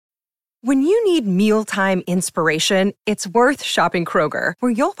When you need mealtime inspiration, it's worth shopping Kroger,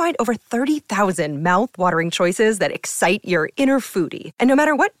 where you'll find over 30,000 mouth-watering choices that excite your inner foodie. And no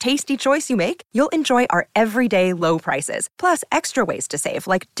matter what tasty choice you make, you'll enjoy our everyday low prices, plus extra ways to save,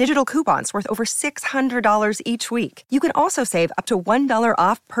 like digital coupons worth over $600 each week. You can also save up to $1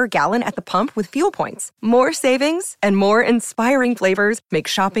 off per gallon at the pump with fuel points. More savings and more inspiring flavors make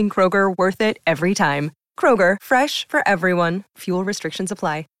shopping Kroger worth it every time. Kroger, fresh for everyone. Fuel restrictions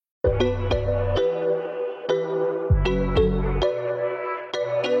apply.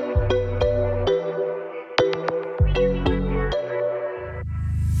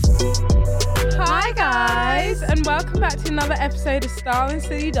 Hi guys, and welcome back to another episode of Starling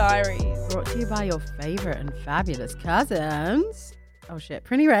City Diaries. Brought to you by your favourite and fabulous cousins. Oh shit,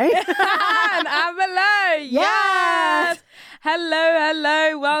 Prinny Ray. And Amber. Yes!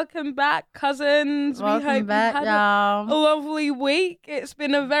 Hello. Welcome back, cousins. Welcome we hope back, you had y'all. a lovely week. It's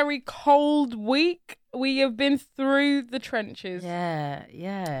been a very cold week. We have been through the trenches.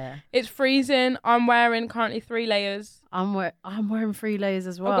 Yeah. It's freezing. I'm wearing currently 3 layers. I'm wearing 3 layers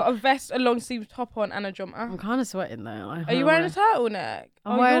as well. I've got a vest, a long sleeve top on, and a jumper. I'm kind of sweating though. Are you wearing a turtleneck?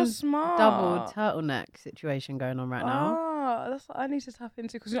 I'm wearing you're smart. double turtleneck situation going on right now. Oh, that's what I need to tap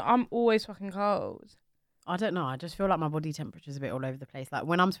into because I'm always fucking cold. I don't know. I just feel like my body temperature's a bit all over the place. Like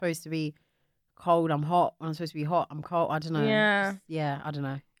when I'm supposed to be cold, I'm hot. When I'm supposed to be hot, I'm cold. I don't know. Yeah. I don't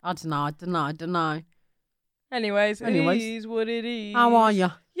know. Anyways, it is what it is. How are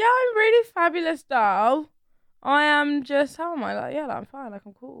you? Yeah, I'm really fabulous, doll. I am just, how am I? Like, yeah, I'm fine. Like,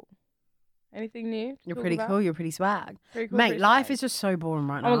 I'm cool. Anything new? You're pretty cool. You're pretty swag. Pretty cool, Mate, pretty life swag. is just so boring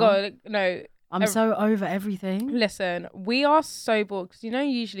right now. Oh my God, no. I'm so over everything. Listen, we are so bored because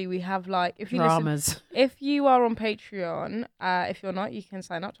usually we have like if you Dramas. if you are on Patreon, if you're not, you can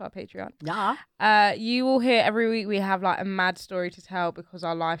sign up to our Patreon. Yeah. You will hear every week we have like a mad story to tell because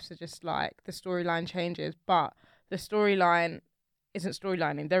our lives are just like the storyline changes, but the storyline isn't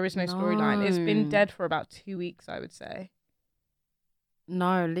storylining. There is no storyline. It's been dead for about 2 weeks, I would say.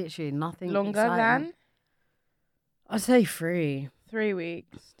 No, literally nothing. Longer exciting. than? I'd say 3. 3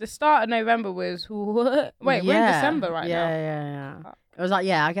 weeks. The start of November was wait, we're in December right now. Yeah. It was like,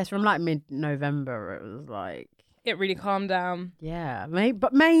 I guess from like mid-November it was like It really calmed down. Yeah,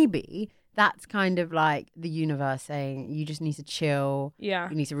 maybe that's kind of like the universe saying you just need to chill. Yeah.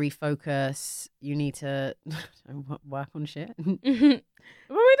 You need to refocus. You need to work on shit. But we're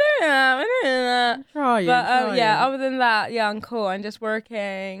doing that. Trying. Other than that, I'm cool. I'm just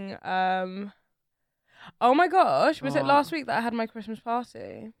working. Oh my gosh, was it last week that I had my Christmas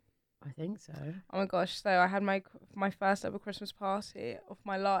party? I think so. Oh my gosh, so I had my first ever Christmas party of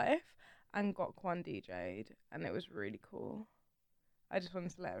my life and got Kwan DJ'd and it was really cool. I just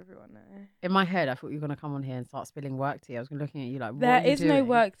wanted to let everyone know. In my head, I thought you were going to come on here and start spilling work tea. I was looking at you like, what there are you is doing? no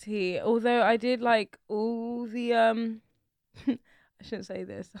work tea, although I did like all the I shouldn't say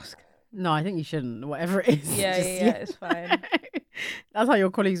this. No, I think you shouldn't. Whatever it is. Yeah, it's fine. That's how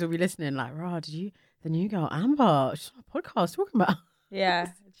your colleagues will be listening. Like, rah, the new girl Amber, she's on a podcast talking about. Yeah.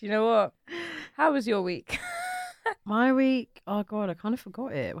 Do you know what? How was your week? My week? Oh God, I kind of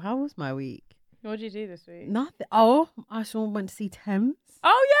forgot it. How was my week? What did you do this week? Nothing. Oh, I went to see Thames.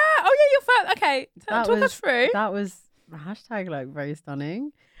 Oh yeah, your first. Okay, talk us through. That was hashtag like very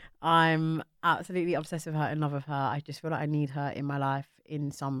stunning. I'm absolutely obsessed with her, in love with her. I just feel like I need her in my life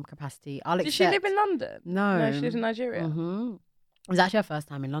in some capacity. Did she live in London? No, she lives in Nigeria. Mm-hmm. It was actually her first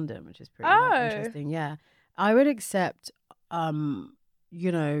time in London, which is pretty interesting. Yeah, I would accept, friend.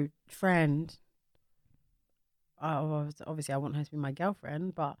 Obviously, I want her to be my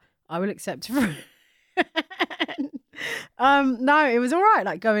girlfriend, but I will accept a friend. No, it was all right.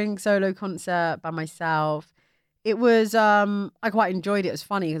 Like going solo concert by myself. It was. I quite enjoyed it. It was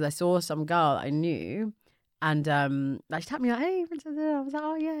funny because I saw some girl that I knew, and she tapped me like, "Hey, I was like,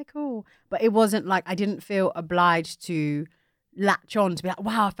 oh yeah, cool." But it wasn't like I didn't feel obliged to latch on to be like,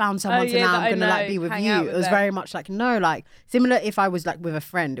 wow, I found someone, so now I'm gonna be with you. It was very much like, no, like similar if I was like with a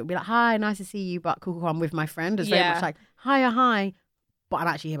friend, it would be like, hi, nice to see you, but cool, I'm with my friend. It's very much like, hi, but I'm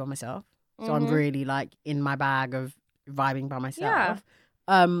actually here by myself. So I'm really like in my bag of vibing by myself.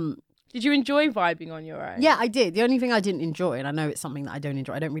 Did you enjoy vibing on your own? Yeah, I did. The only thing I didn't enjoy, and I know it's something that I don't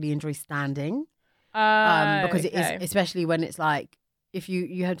enjoy, I don't really enjoy standing. Because it is, especially when it's like, if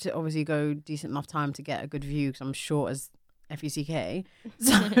you had to obviously go decent enough time to get a good view, because I'm short as FUCK,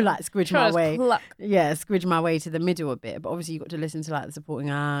 so like squidge my way to the middle a bit. But obviously you got to listen to like the supporting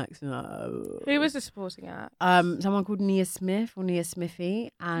acts. Who was the supporting act? Someone called Nia Smith or Nia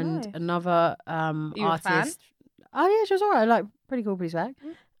Smithy, and another you artist. A fan? Oh yeah, she was alright. Like pretty cool, pretty swag.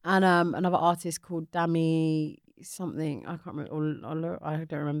 And another artist called Dami something. I can't remember. I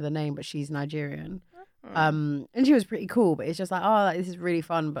don't remember the name, but she's Nigerian. Oh. And she was pretty cool. But it's just like, oh, like, this is really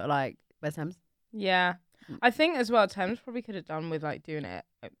fun. But like, where's Thames? Yeah, I think as well. Thames probably could have done with like doing it.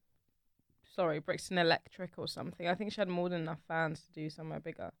 Brixton Electric or something. I think she had more than enough fans to do somewhere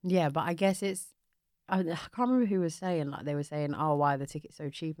bigger. Yeah, but I guess it's. I can't remember who was saying, like, they were saying, oh, why are the tickets so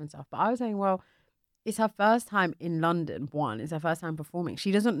cheap and stuff. But I was saying, well, it's her first time in London. It's her first time performing.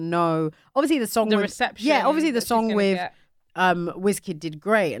 She doesn't know. Obviously, the song. The reception. Yeah, obviously the song with get. Wizkid did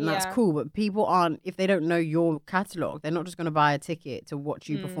great, and that's Yeah. cool. But people aren't, if they don't know your catalogue, they're not just going to buy a ticket to watch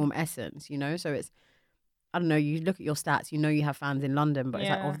you perform Essence, you know? So it's, I don't know, you look at your stats, you know you have fans in London, but it's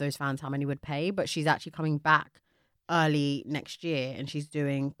like, Yeah. of those fans, how many would pay? But she's actually coming back early next year, and she's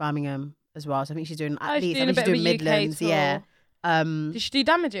doing Birmingham as well. So I think she's doing at least, I think she's doing Midlands, yeah. Did she do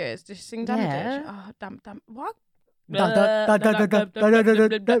Damages? Did she sing Damages? Yeah. Oh, damn. What? Yeah,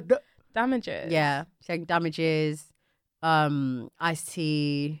 Damages. she sang Damages,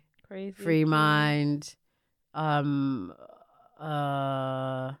 Ice-T, Crazy. Free Mind, Mr.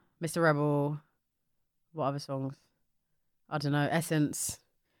 Rebel. What other songs? I don't know. Essence,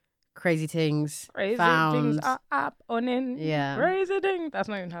 Crazy Things, Crazy Found. things are happening. Yeah. Crazy things. That's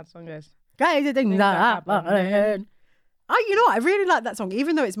not even how the song goes. Crazy Things Things are are happening. happening. You know what? I really like that song,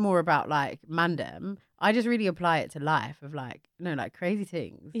 even though it's more about like Mandem. I just really apply it to life of like, like Crazy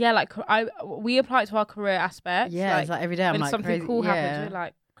Things. Yeah, like we apply it to our career aspects. Yeah, it's like every day I'm when like something crazy, cool yeah. happens, we're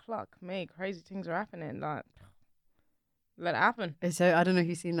like, "Cluck me, crazy things are happening." Like, let it happen. So I don't know if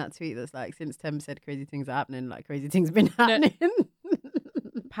you've seen that tweet that's like, since Thames said crazy things are happening, like crazy things been happening.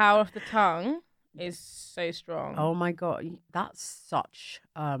 Power of the tongue is so strong. Oh my God, that's such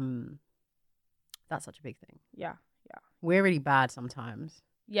a big thing. Yeah. We're really bad sometimes.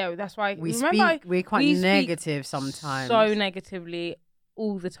 Yeah, that's why We're quite we negative speak sometimes. So negatively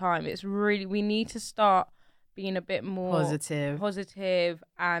all the time. It's really, we need to start being a bit more positive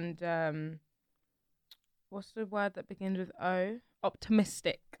and what's the word that begins with O?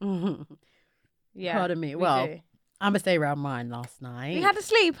 Optimistic. Yeah. Pardon me. Well, Amber stayed around mine last night. We had a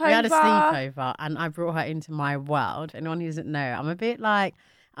sleepover. And I brought her into my world. Anyone who doesn't know, I'm a bit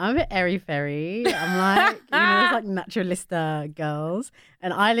airy fairy. I'm like, it's like naturalista girls.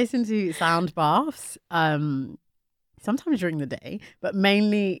 And I listen to sound baths, sometimes during the day, but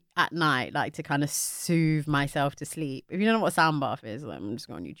mainly at night, like to kind of soothe myself to sleep. If you don't know what a sound bath is, like, I'm just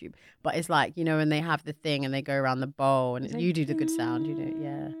going on YouTube. But it's like, when they have the thing and they go around the bowl and you do the good sound,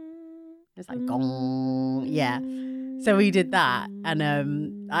 yeah. It's like gong. Yeah. So we did that, and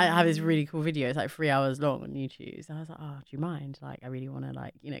I have this really cool video. It's like 3 hours long on YouTube. So I was like, "Oh, do you mind? Like, I really want to,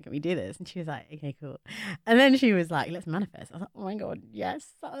 like, can we do this?" And she was like, "Okay, cool." And then she was like, "Let's manifest." I was like, "Oh my God,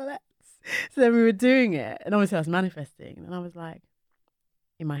 yes, let's." So then we were doing it, and obviously I was manifesting, and I was like,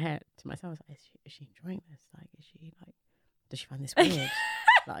 in my head to myself, I was like, "Is she enjoying this? Like, is she like, does she find this weird?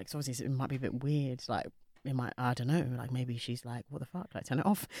 Like, so obviously it might be a bit weird, like." It might, I don't know, like maybe she's like, what the fuck, like turn it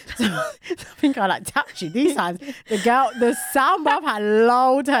off. So I think I like tapped you these times. The sound bath had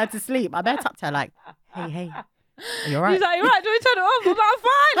lulled her to sleep. I better tapped her like, hey, are you all right? He's like, "You right, do we turn it off?" I'm like,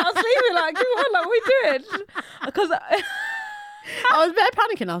 "Fine." I was sleeping, like, come on, like, what are we doing? Because I was very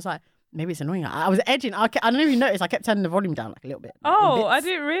panicking. I was like, maybe it's annoying. I was edging. I don't know if you noticed, I kept turning the volume down like a little bit. Like, oh, I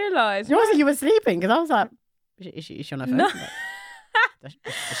didn't realise. You also, you were sleeping because I was like, is she on her phone? No. Like,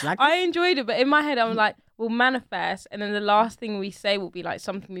 does she like I this? enjoyed it, but in my head, I'm like, we'll manifest, and then the last thing we say will be like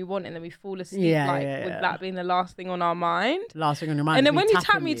something we want, and then we fall asleep, with that being the last thing on our mind. Last thing on your mind. And then is when me you tapped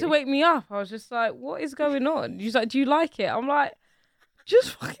tapping me you. to wake me up, I was just like, what is going on? He's like, do you like it? I'm like,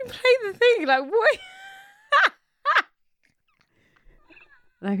 just fucking play the thing. Like, what?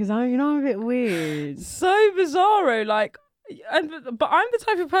 Like, because I'm a bit weird. So bizarro. Like, but I'm the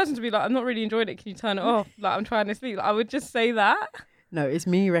type of person to be like, I'm not really enjoying it. Can you turn it off? Like, I'm trying to sleep. Like, I would just say that. No, it's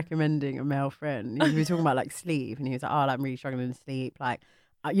me recommending a male friend. He was talking about like sleep, and he was like, "Oh, like, I'm really struggling to sleep. Like,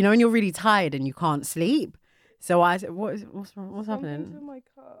 when you're really tired and you can't sleep." So I said, "What's wrong? What's happening?" In my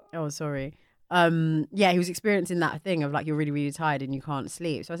car. Oh, sorry. Yeah, he was experiencing that thing of like you're really, really tired and you can't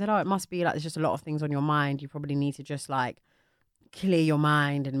sleep. So I said, "Oh, it must be like there's just a lot of things on your mind. You probably need to just like clear your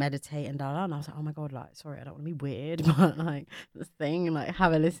mind and meditate and da da." And I was like, "Oh my God, like, sorry, I don't want to be weird, but like this thing, and like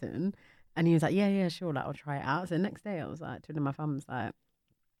have a listen." And he was like, yeah, sure, like I'll try it out. So the next day I was like twiddling my thumbs, like,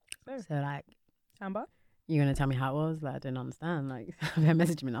 so like, Samba? you're gonna tell me how it was? Like, I didn't understand. Like, I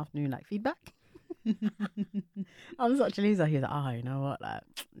messaged him in the afternoon, like, feedback. I'm such a loser. He was like, oh, you know what? Like,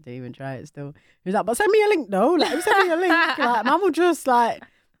 didn't even try it still. He was like, but send me a link though. Like, send me a link. Like, man will just like,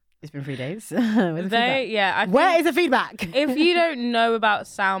 it's been 3 days. Where's the feedback? Where is the feedback? If you don't know about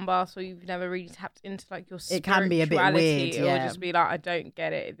sound baths or you've never really tapped into like your It can be a bit spirituality, weird, it will yeah. just be like, I don't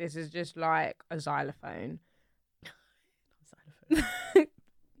get it. This is just like a xylophone.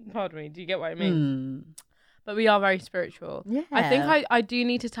 Pardon me. Do you get what I mean? But we are very spiritual. Yeah. I think I do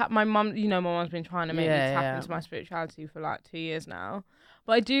need to tap my mum. You know, my mum's been trying to make me tap Yeah. into my spirituality for like 2 years now.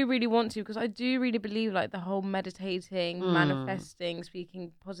 But I do really want to, because I do really believe like the whole meditating, manifesting,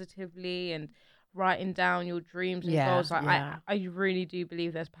 speaking positively and writing down your dreams and goals. Like I really do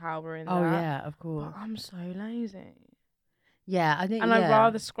believe there's power in that. Oh, yeah, of course. But I'm so lazy. Yeah, I think. And I'd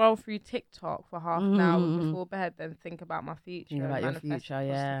rather scroll through TikTok for half an hour before bed than think about my future. Think about your and manifest future,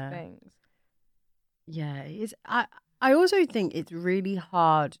 positive things. Yeah, it's. I also think it's really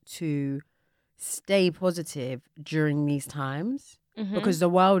hard to stay positive during these times because the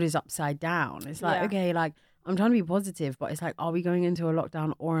world is upside down. It's like, okay, like I'm trying to be positive, but it's like, are we going into a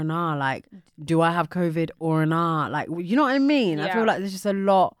lockdown or not? Like, do I have COVID or not? Like, you know what I mean? I feel like there's just a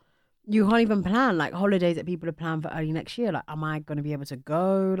lot. You can't even plan like holidays that people have planned for early next year. Like, am I going to be able to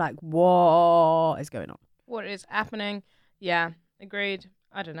go? Like, what is going on? What is happening? Yeah, agreed.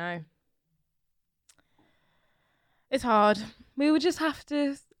 I don't know. It's hard. We would just have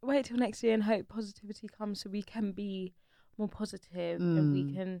to wait till next year and hope positivity comes so we can be more positive and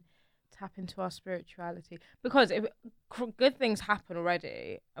we can tap into our spirituality. Because if good things happen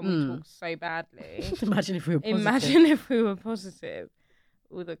already and we talk so badly. Imagine if we were positive. Imagine if we were positive.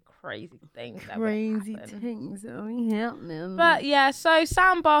 All the crazy things that would happen. things that are happening. But yeah, so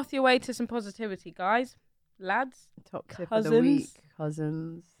sound bath your way to some positivity, guys. Lads. Top tip of the week.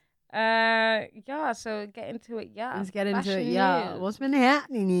 Cousins. Yeah, so get into it, yeah. Let's get into it, Fashion yeah. news. What's been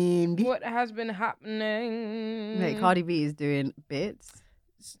happening? What has been happening? Mate, Cardi B is doing bits.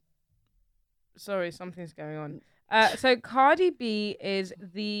 Sorry, something's going on. So Cardi B is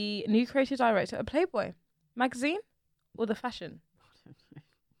the new creative director of Playboy magazine or the fashion.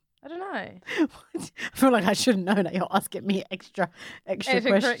 I don't know. I feel like I should know that you're asking me extra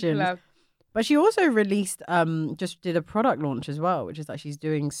questions. But she also released, just did a product launch as well, which is like she's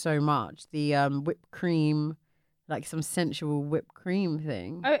doing so much. The whipped cream, like some sensual whipped cream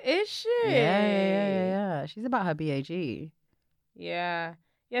thing. Oh, is she? Yeah. She's about her BAG. Yeah.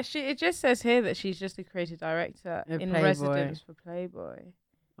 Yeah, it just says here that she's just a creative director in residence for Playboy.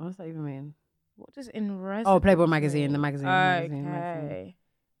 What does that even mean? What does in residence? Oh, Playboy magazine, the magazine. Okay.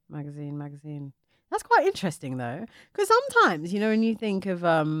 Magazine. That's quite interesting though, because sometimes, you know, when you think of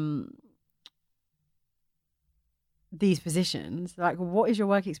these positions, like, what is your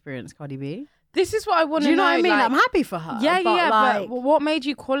work experience, Cardi B? This is what I want to know. Do you know what I mean? Like, I'm happy for her. But what made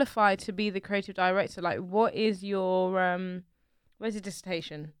you qualify to be the creative director? Like, what is your where's your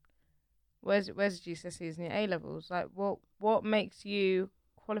dissertation? Where's your GCSEs and your A levels? Like, what makes you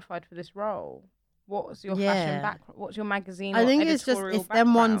qualified for this role? What's your fashion background? What's your magazine? I think it's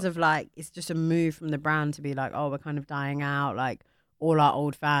them ones of like, it's just a move from the brand to be like, oh, we're kind of dying out. Like, all our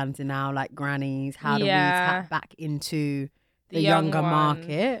old fans are now like grannies. How do we tap back into the younger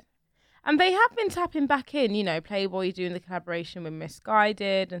market? And they have been tapping back in, you know, Playboy doing the collaboration with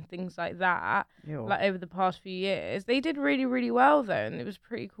Missguided and things like that. Like over the past few years, they did really, really well though, and it was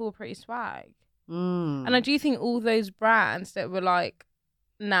pretty cool, pretty swag. And I do think all those brands that were like,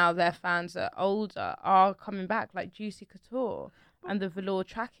 now their fans are older, are coming back, like Juicy Couture and the velour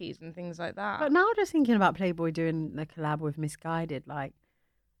trackies and things like that. But now just thinking about Playboy doing the collab with Missguided, like,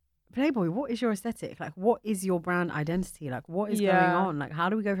 Playboy, what is your aesthetic? Like, what is your brand identity? Like, what is going on? Like, how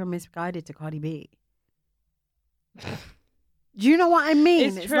do we go from Missguided to Cardi B? Do you know what I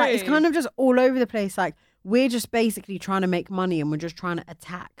mean? It's like, it's kind of just all over the place. Like, we're just basically trying to make money and we're just trying to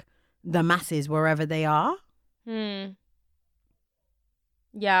attack the masses wherever they are.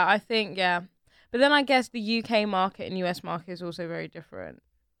 Yeah, I think, But then I guess the UK market and US market is also very different,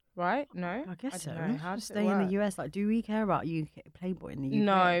 right? No? I guess so. How to stay in the US, like, do we care about UK Playboy in the UK?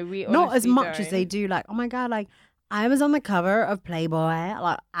 No, we not as much don't. as they do. Like, oh my God, like, I was on the cover of Playboy.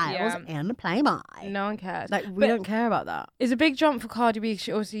 Like, I was in Playboy. No one cares. Like, we don't care about that. It's a big jump for Cardi B.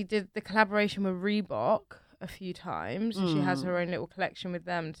 She obviously did the collaboration with Reebok a few times. And she has her own little collection with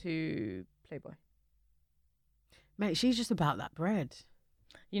them to Playboy. Mate, she's just about that bread.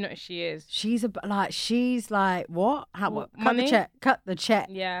 You know she is. She's like, what? What? Money? Cut the check.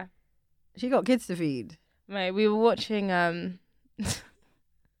 Yeah. She got kids to feed. Mate, we were watching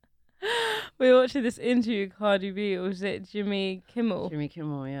this interview with Cardi B, or was it Jimmy Kimmel? Jimmy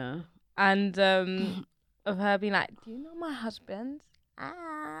Kimmel, yeah. And of her being like, do you know my husband?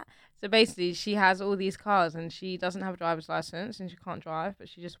 So basically she has all these cars and she doesn't have a driver's license and she can't drive, but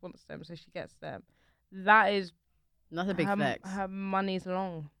she just wants them, so she gets them. That's a big flex. Her money's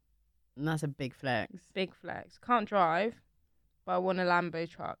long. And that's a big flex. Big flex. Can't drive, but I want a Lambo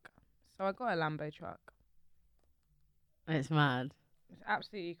truck. So I got a Lambo truck. It's mad. It's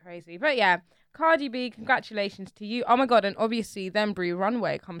absolutely crazy. But yeah, Cardi B, congratulations to you. Oh my God. And obviously then Brie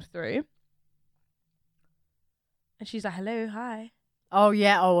Runway comes through. And she's like, hello, hi. Oh,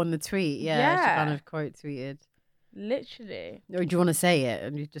 yeah. Oh, on the tweet. Yeah. She Yeah. kind of quote tweeted. Literally. Or do you want to say it?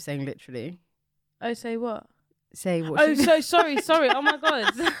 And you're just saying literally. Oh, say what? Say what? Oh, so sorry. Oh my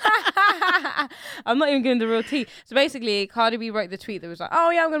God. I'm not even giving the real tea. So basically, Cardi B wrote the tweet that was like, oh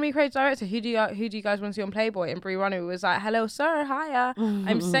yeah, I'm going to be creative director. Who do you guys want to see on Playboy? And Brie Runway was like, hello, sir. Hiya.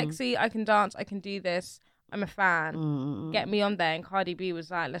 I'm sexy. I can dance. I can do this. I'm a fan. Get me on there. And Cardi B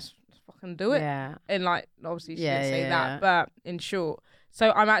was like, let's fucking do it. Yeah. And like, obviously she didn't say that, but in short.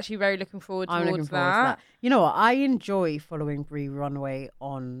 So I'm actually very looking forward towards that. You know what? I enjoy following Brie Runway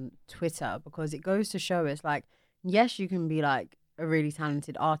on Twitter because it goes to show us like, yes, you can be like a really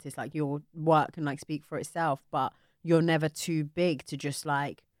talented artist, like your work can like speak for itself, but you're never too big to just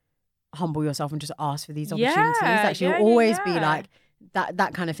like humble yourself and just ask for these opportunities. Like she'll always be like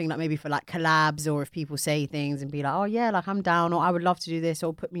that kind of thing, like maybe for like collabs or if people say things and be like, oh yeah, like I'm down or I would love to do this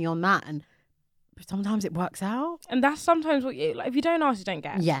or put me on that. And sometimes it works out. And that's sometimes what you like. If you don't ask, you don't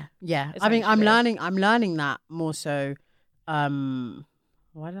get. Yeah. I mean, I'm learning that more so.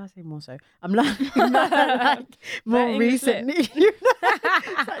 Why did I say more so? I'm learning that like more recently.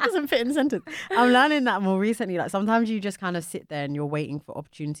 That doesn't fit in the sentence. I'm learning that more recently. Like sometimes you just kind of sit there and you're waiting for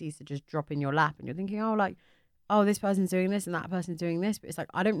opportunities to just drop in your lap, and you're thinking, oh, this person's doing this and that person's doing this, but it's like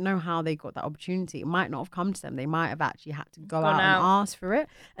I don't know how they got that opportunity. It might not have come to them. They might have actually had to go out and ask for it.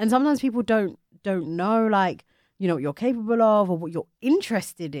 And sometimes people don't know like, you know, what you're capable of or what you're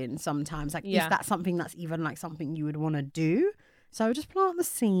interested in sometimes. Like if that's something that's even like something you would want to do. So just plant the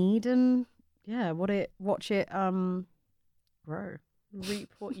seed and watch it grow.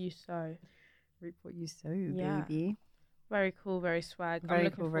 Reap what you sow. Reap what you sow, baby. Very cool, very swag. I'm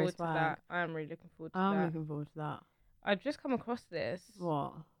looking forward to that. I am really looking forward to that. I'm looking forward to that. I've just come across this.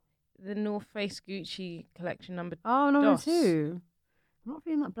 What? The North Face Gucci collection number. Oh, number 2. I'm not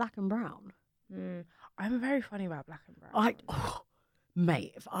feeling that black and brown. I'm very funny about black and brown.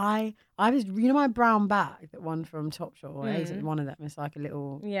 Mate, if I was, you know, my brown bag, that one from Topshop, or one of them, it's like a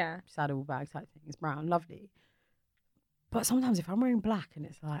little saddle bag type thing. It's brown, lovely. But sometimes if I'm wearing black and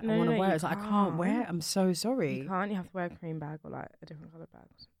it's like, I want to wear it, it's like, I can't wear it. I'm so sorry. You can't. You have to wear a cream bag or like a different colour bag.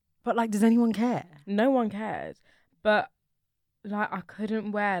 But like, does anyone care? No one cares. But like, I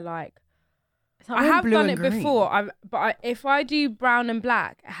couldn't wear like, I have done it before. If I do brown and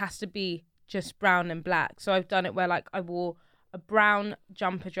black, it has to be just brown and black. So I've done it where like I wore a brown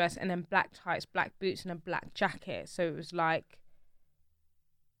jumper dress and then black tights, black boots and a black jacket. So it was like,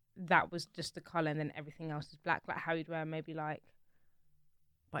 that was just the colour and then everything else is black, like how you'd wear maybe like.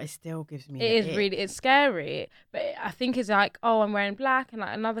 But it still gives me it's scary. But I think it's like, oh, I'm wearing black and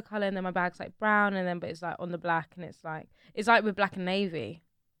like another colour and then my bag's like brown and then, but it's like on the black and it's like with black and navy.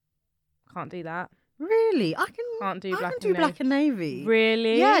 Can't do that. Really? I can't do black and navy.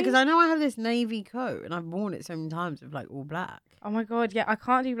 Really? Yeah, because I know I have this navy coat and I've worn it so many times with like all black. Oh my God, yeah, I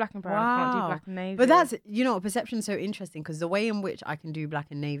can't do black and brown. Wow. I can't do black and navy. But that's, you know, perception's so interesting because the way in which I can do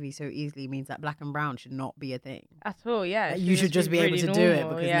black and navy so easily means that black and brown should not be a thing. At all, yeah. You should just be able to do it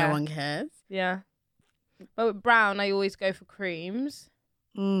because no one cares. Yeah. But with brown, I always go for creams.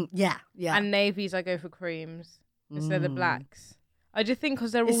 Yeah. And navies, I go for creams instead of blacks. I just think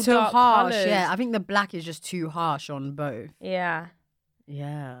because they're all so dark harsh. colours. Yeah, I think the black is just too harsh on both. Yeah.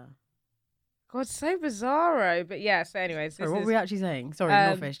 God, so bizarro. But yeah, so anyways. What were we actually saying? Sorry,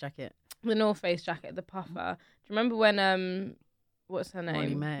 North Face jacket. The North Face jacket, the puffer. Do you remember when, what's her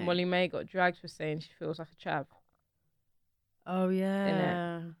name? Molly May got dragged for saying she feels like a chav? Oh,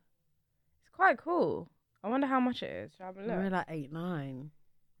 yeah. It's quite cool. I wonder how much it is. Should I have a look? Maybe like 8, 9.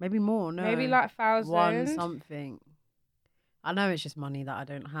 Maybe more, no. Maybe like 1,000. 1 something. I know it's just money that I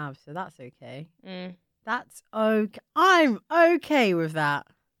don't have, so that's okay. That's okay. I'm okay with that.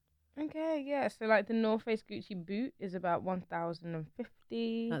 Okay, yeah. So like the North Face Gucci boot is about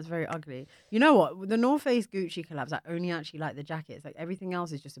 1,050. That's very ugly. You know what? The North Face Gucci collabs, I only actually like the jackets. Like everything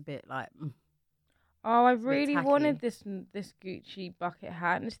else is just a bit like. Oh, I really wanted this Gucci bucket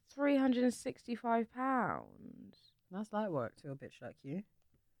hat, and it's £365. That's light work to a bitch like you.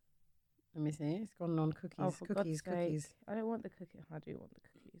 Let me see. It's gone on cookies. Oh, for cookies. I don't want the cookie. I do want the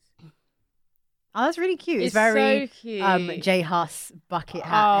cookies. Oh, that's really cute. It's very so cute. J Hus bucket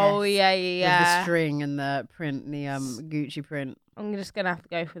hat. Oh, yeah. With the string and the print, the Gucci print. I'm just going to have to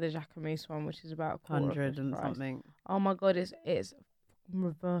go for the Jacquemus one, which is about 100 and something. Oh, my God. It's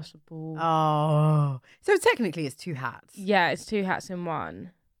reversible. Oh. So technically it's 2 hats. Yeah, it's 2 hats in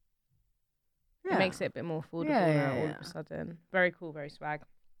one. Yeah. It makes it a bit more affordable now all of a sudden. Very cool, very swag.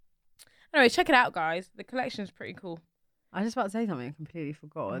 Anyway, check it out, guys. The collection's pretty cool. I was just about to say something. I completely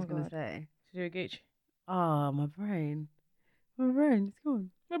forgot what I was my going to God. say. To do a Gooch. Oh, my brain. My brain. It's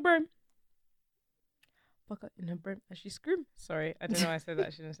gone. My brain. Fuck up in her brain as she scream. Sorry, I don't know why I said that. I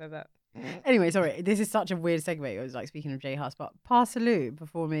shouldn't have said that. Anyway, sorry. This is such a weird segue. It was like speaking of J Hus, but Parsaloo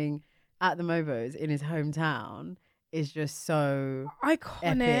performing at the Mobos in his hometown is just so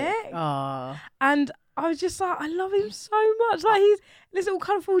Iconic. epic. Oh. And I was just like, I love him so much. Like he's this little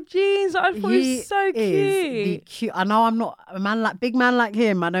colourful jeans. I thought he was so cute. I know I'm not a man like big man like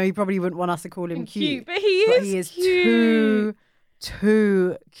him. I know he probably wouldn't want us to call him cute, but he is cute.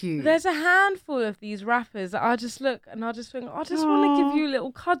 Too cute. There's a handful of these rappers that I just look and I just think, I just want to give you a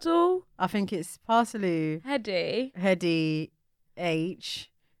little cuddle. I think it's Parsaloo, Heady,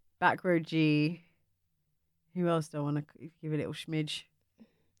 H, Back Row G. Who else do I want to give a little smidge?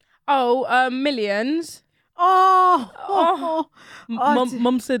 Oh, Millions. Oh.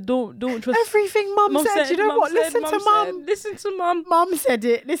 Mum said don't trust everything. Mum said. You know what? Listen to mum. Listen to mum. Mum said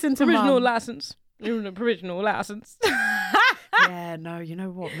it. Listen to Original mum. license. Provisional license. Yeah, no, you know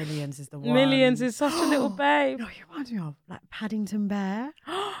what? Millions is the one. Millions is such a little babe. You know, he reminds me of like Paddington Bear.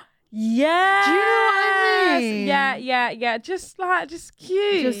 Yeah. Do you know what I mean? Yeah. Just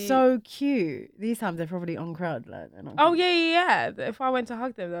cute. Just so cute. These times they're probably on crowd. Like, they're not oh cute. yeah. If I went to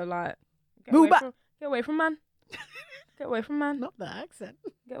hug them, they're like, get away from man. Get away from man. Not the accent.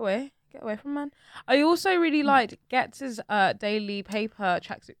 Get away from man. I also really liked Gets' Daily Paper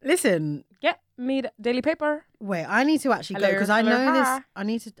tracksuit. Listen. Get me the Daily Paper. Wait, I need to actually go because I know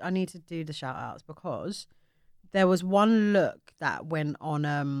this. I need to do the shout outs because there was one look that went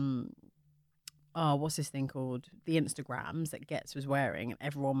on what's this thing called? The Instagrams that Gets was wearing, and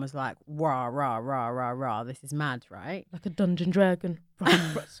everyone was like, rah, rah, rah, rah, rah. This is mad, right? Like a dungeon dragon.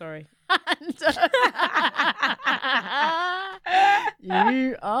 Sorry.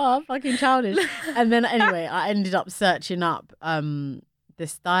 You are fucking childish. And then anyway, I ended up searching up the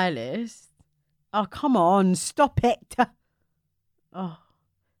stylist. Oh, come on, stop it. Oh,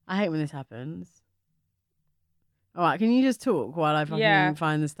 I hate when this happens. All right, can you just talk while I fucking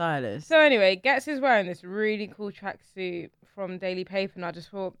find the stylist? So anyway, Gets is wearing this really cool tracksuit from Daily Paper, and I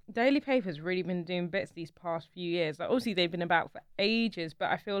just thought Daily Paper's really been doing bits these past few years. Like obviously they've been about for ages, but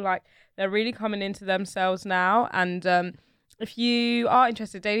I feel like they're really coming into themselves now. And if you are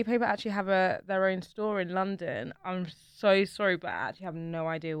interested, Daily Paper actually have their own store in London. I'm so sorry, but I actually have no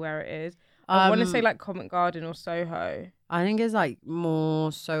idea where it is. I want to say like Covent Garden or Soho. I think it's like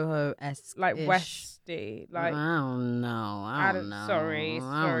more Soho-esque, like Westy. Like I don't know. Sorry,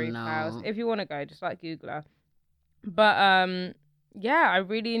 pals. If you want to go, just like Google her. But yeah, I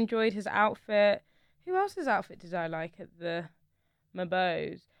really enjoyed his outfit. Who else's outfit did I like at the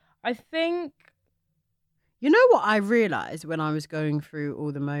Mabos? I think. You know what I realised when I was going through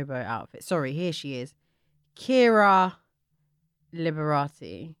all the Mobo outfits? Sorry, here she is. Kira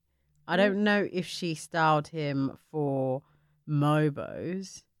Liberati. I don't know if she styled him for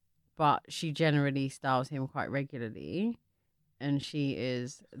Mobos, but she generally styles him quite regularly. And she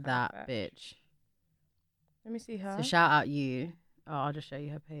is that bitch. Let me see her. So shout out you. Oh, I'll just show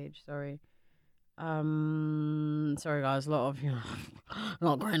you her page. Sorry. Sorry guys, a lot of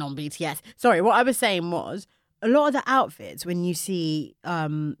not going on BTS. Sorry, what I was saying was a lot of the outfits when you see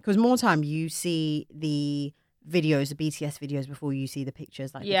because more time you see the videos, the BTS videos before you see the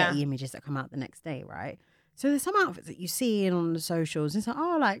pictures, like the images that come out the next day, right? So there's some outfits that you see on the socials and it's like,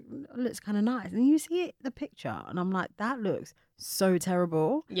 oh, like looks kind of nice, and you see it, the picture, and I'm like, that looks so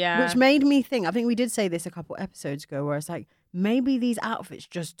terrible. Yeah, which made me think. I think we did say this a couple episodes ago, where it's like maybe these outfits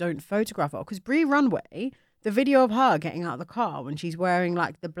just don't photograph well. Because Brie Runway, the video of her getting out of the car when she's wearing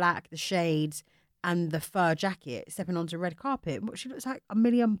like the black, the shades, and the fur jacket, stepping onto red carpet, she looks like $1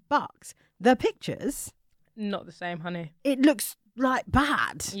 million. The pictures. Not the same, honey. It looks like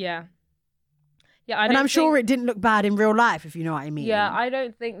bad. Yeah. And I'm sure it didn't look bad in real life, if you know what I mean. Yeah, I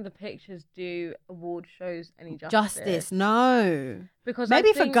don't think the pictures do award shows any justice. No. Because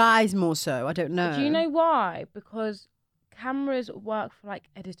maybe for guys more so. I don't know. Do you know why? Because cameras work for like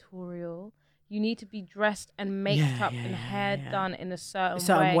editorial. You need to be dressed and maked up and hair done in a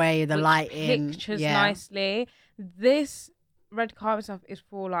certain way. The lighting pictures nicely. This red carpet stuff is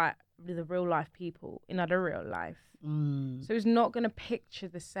for like the real life people in other real life. So it's not going to picture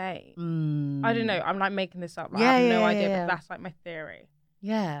the same. I don't know. I'm like making this up. Like, I have no idea, but that's like my theory.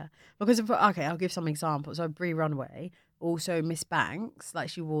 Yeah. Because, okay, I'll give some examples. So Brie Runway, also Miss Banks, like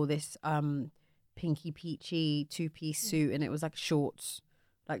she wore this pinky peachy two-piece suit, and it was like shorts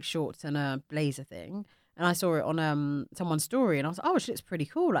and a blazer thing. And I saw it on someone's story, and I was like, oh, she looks pretty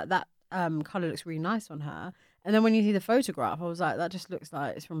cool. Like that colour looks really nice on her. And then when you see the photograph, I was like, that just looks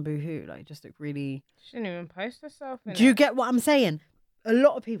like it's from Boohoo. Like, it just looked really. She didn't even post herself. Do you get what I'm saying? A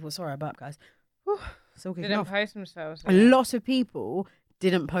lot of people. Sorry, I burped, guys. Whew, still kicking didn't off. post themselves. A lot of people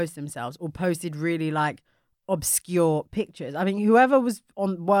didn't post themselves or posted really like obscure pictures. I mean, whoever was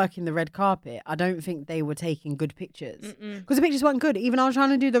on working the red carpet, I don't think they were taking good pictures because the pictures weren't good. Even I was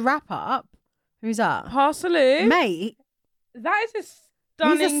trying to do the wrap up. Who's that? Parsley, Mate. That is a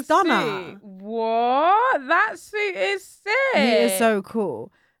stunning He's a stunner. suit. What? That suit is sick. He is so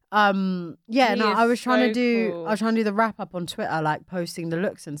cool. I was trying to do cool. I was trying to do the wrap up on Twitter, like posting the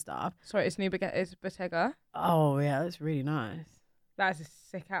looks and stuff. Sorry, it's Bottega. Oh yeah, that's really nice. That is a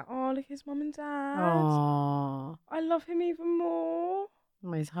sick out. Oh, look, his mum and dad. Oh, I love him even more.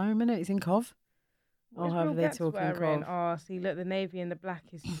 he's home, innit? He's in Cov. Oh, What's however Bill they're Gates talking wearing? Cov. Oh, see, look, the navy and the black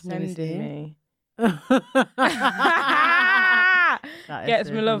is Let me sending see. me. That is Gets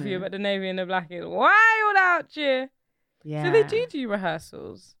so me love funny. you, but the navy and the black is wild out here. Yeah. So they do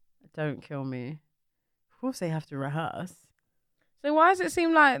rehearsals. Don't kill me. Of course they have to rehearse. So why does it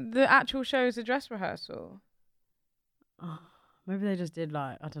seem like the actual show is a dress rehearsal? Oh, maybe they just did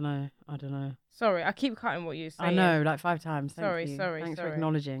like I don't know. Sorry, I keep cutting what you're saying. I know, like 5 times. Thank Sorry, you. sorry, Thanks sorry. for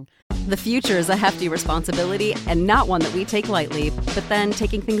acknowledging. The future is a hefty responsibility and not one that we take lightly. But then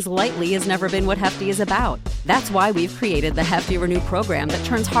taking things lightly has never been what Hefty is about. That's why we've created the Hefty Renew program that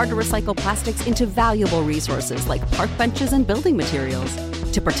turns hard to recycle plastics into valuable resources like park benches and building materials.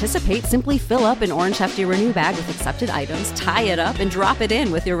 To participate, simply fill up an orange Hefty Renew bag with accepted items, tie it up, and drop it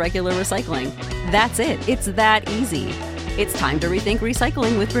in with your regular recycling. That's it. It's that easy. It's time to rethink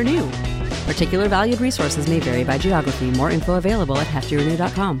recycling with Renew. Particular valued resources may vary by geography. More info available at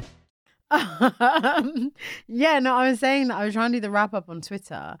heftyrenew.com. Yeah, no, I was saying that I was trying to do the wrap up on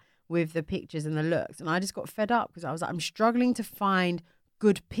Twitter with the pictures and the looks, and I just got fed up because I was like, I'm struggling to find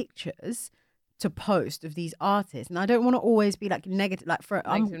good pictures to post of these artists, and I don't want to always be like negative. Like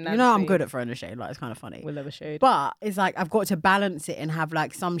I'm good at throwing a shade. Like it's kind of funny. We'll have a shade. But it's like I've got to balance it and have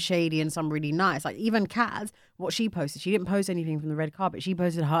like some shady and some really nice. Like even Kaz, what she posted, she didn't post anything from the red carpet. She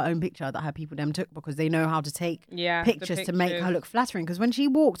posted her own picture that her people them took because they know how to take pictures to make her look flattering. Because when she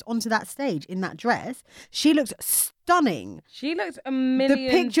walked onto that stage in that dress, she looked stunning. She looked $1 million. The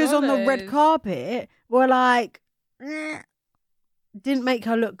pictures on the red carpet were like, didn't make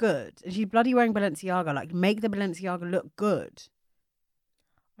her look good. And she's bloody wearing Balenciaga. Like, make the Balenciaga look good.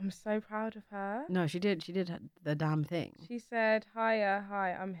 I'm so proud of her. No, she did the damn thing. She said, hi,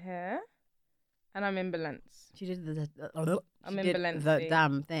 I'm here. And I'm in Balance. She did the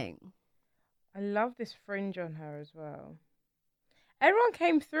damn thing. I love this fringe on her as well. Everyone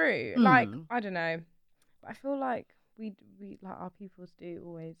came through. Like, I don't know. But I feel like we like our peoples do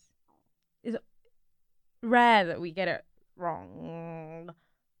always. It's rare that we get it wrong.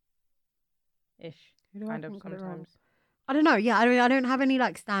 Ish. Kind of sometimes. I don't know. Yeah, I don't have any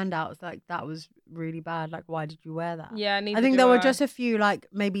like standouts. Like that was really bad. Like, why did you wear that? Yeah, I think there were just a few like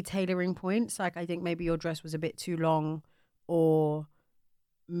maybe tailoring points. Like I think maybe your dress was a bit too long, or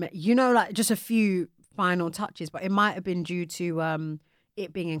like just a few final touches. But it might have been due to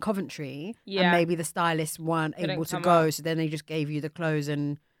it being in Coventry, and maybe the stylists weren't able to go, so then they just gave you the clothes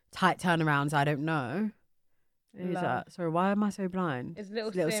and tight turnarounds. I don't know. Who's that? Sorry, why am I so blind? It's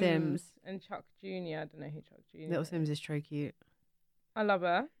Little Sims and Chuck Jr. I don't know who Chuck Jr. Little Sims is so cute. I love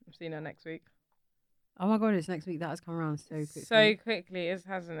her. I'm seeing her next week. Oh my god, it's next week. That has come around so quickly. So quickly,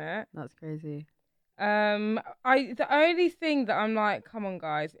 hasn't it? That's crazy. The only thing that I'm like, come on,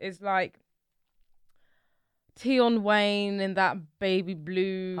 guys, is like Tion Wayne in that baby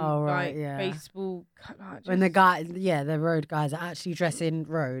blue, baseball. Like, when the road guys are actually dressing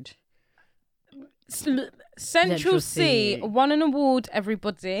road. Central C won an award,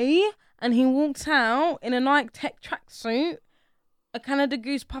 everybody, and he walked out in a Nike Tech tracksuit, a Canada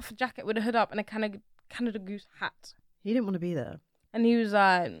Goose puffer jacket with a hood up, and a Canada Goose hat. He didn't want to be there. And he was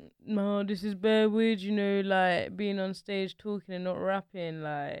like, no, this is bare weird, like being on stage talking and not rapping.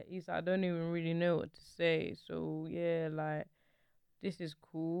 Like, he's like, I don't even really know what to say. So, yeah, like, this is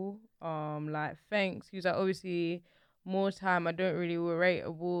cool. Like, thanks. He was like, obviously, more time, I don't really rate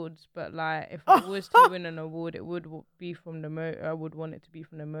awards, but, like, if I was to win an award, it would be from I would want it to be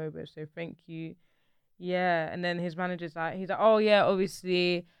from the MOBO. So, thank you. Yeah. And then his manager's like, he's like, oh, yeah,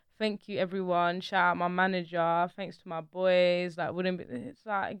 obviously, thank you, everyone. Shout out my manager. Thanks to my boys. Like, it's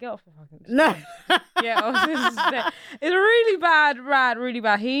like, get off the fucking stage. No. Yeah, it's really bad, really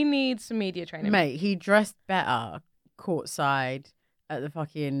bad. He needs some media training. Mate, he dressed better courtside at the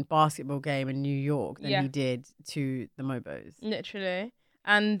fucking basketball game in New York than he did to the MOBOs. Literally.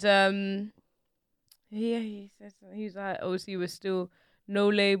 And he says, he's like, obviously we're still no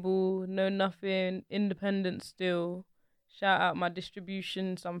label, no nothing, independent still. Shout out my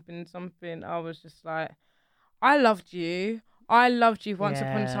distribution, something. I was just like, I loved you once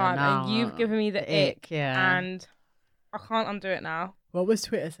upon a time, and you've given me the ick, and I can't undo it now. What was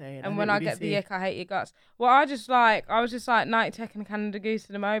Twitter saying? And when I get the ick, I hate your guts. Well, I was just like Night Tech and Canada Goose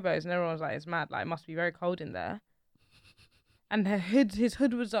to the Mobos, and everyone was like, it's mad. Like, it must be very cold in there. And his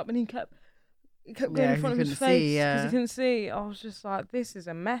hood was up, and he kept going in front of his face because he couldn't see. I was just like, this is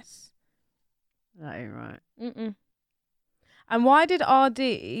a mess. That ain't right. Mm-mm. And why did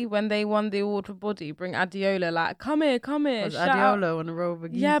RD, when they won the award for Body, bring Adiola like, come here? Was Adiola on the roll of a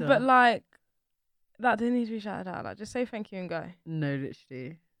geezer? Yeah, but like, that didn't need to be shouted out. Like, just say thank you and go. No,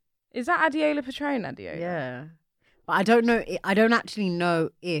 literally. Is that Adiola portraying Adiola? Yeah. But I don't know. I don't actually know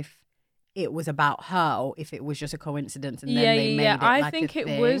if it was about her or if it was just a coincidence and then they made it like I think a it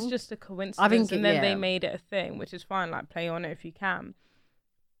thing. was just a coincidence and then they made it a thing, which is fine. Like, play on it if you can.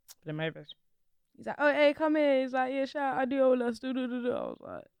 But I'm over. He's like, oh, hey, come here. He's like, yeah, shout out Adiola. I was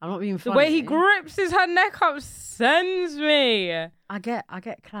like, I'm not being funny. The way he grips his her neck up sends me. I get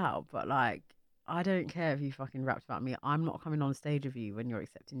clout, but like, I don't care if you fucking rapped about me. I'm not coming on stage with you when you're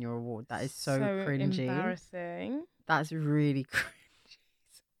accepting your award. That is so cringy. Embarrassing. That's really cringy.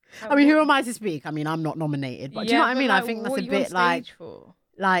 I mean, who am I to speak? I mean, I'm not nominated, but do you know what I mean? Like, I think that's a bit like,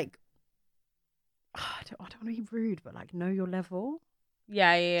 I don't want to be rude, but like, know your level.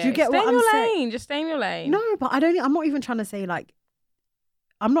 Yeah. Do you get stay what in I'm your saying? lane. Just stay in your lane. No, but I'm not even trying to say like,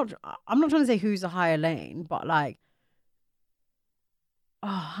 I'm not trying to say who's the higher lane, but like,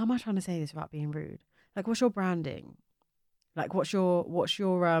 how am I trying to say this without being rude? Like, what's your branding? Like, what's your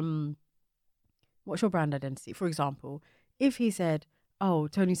brand identity? For example, if he said, oh,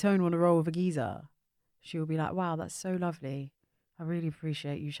 Tony Tone want to roll with a geezer, she will be like, wow, that's so lovely. I really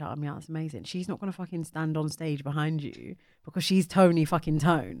appreciate you shouting me out. It's amazing. She's not going to fucking stand on stage behind you because she's Tony fucking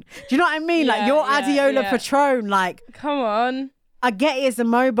Tone. Do you know what I mean? Yeah, like, you're Adiola Patron. Like, come on. I get it's the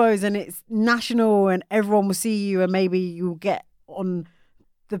Mobos and it's national and everyone will see you and maybe you'll get on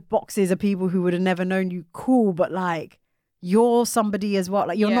the boxes of people who would have never known you. Cool, but like, you're somebody as well.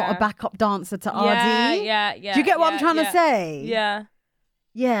 Like, you're not a backup dancer to RD. Yeah. Do you get what I'm trying to say? Yeah.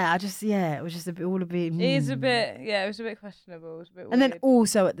 Yeah, it was just a bit, all a bit. It is a bit, it was a bit questionable. It was a bit weird. And then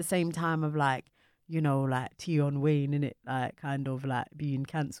also at the same time of like, you know, like Tion Wayne, innit? Like, kind of like being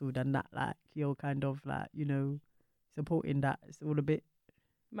cancelled and that, like, you're kind of like, you know, supporting that. It's all a bit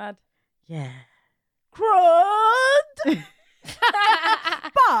mad. Yeah. Crud!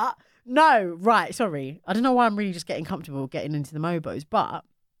 But, no, right, sorry. I don't know why I'm really just getting comfortable getting into the Mobos, but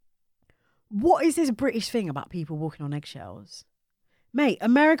what is this British thing about people walking on eggshells? Mate,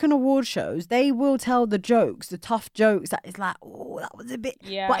 American award shows, they will tell the jokes, the tough jokes that is like, oh, that was a bit,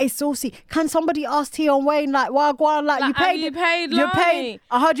 but it's saucy. Can somebody ask Tion Wayne, like, Wagwan, like you paid,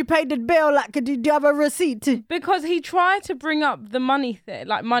 I heard you paid the bill, like, do you have a receipt? Because he tried to bring up the money thing,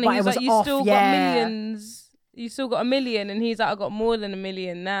 like money, but he's like, you still got millions, you still got $1 million, and he's like, I got more than $1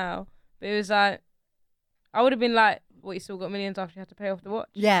 million now. But it was like, I would have been like, what, you still got millions after you had to pay off the watch?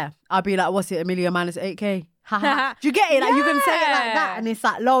 Yeah, I'd be like, what's it, $1 million minus 8K? Do you get it? Like, you can say it like that and it's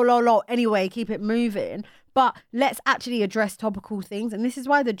like low. Anyway, keep it moving. But let's actually address topical things. And this is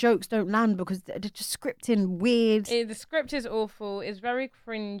why the jokes don't land, because they're just scripting weird. The script is awful. It's very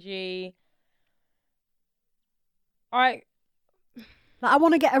cringy. I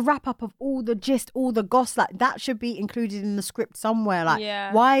want to get a wrap up of all the gist, all the goss. Like, that should be included in the script somewhere.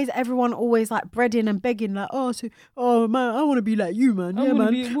 Like, why is everyone always like breading and begging? Like, oh man, I want to be like you, man. I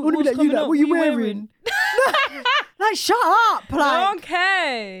want to be like you. Like, what are you wearing? Like, shut up. Like, no one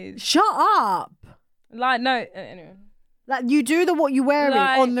cares. Shut up. Like, no. Anyway. Like, you do what you wearing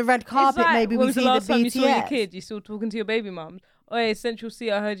like, on the red carpet. Like, maybe we see the BTS. When was the last time you saw your kid? You still talking to your baby mums? Oh, hey, Central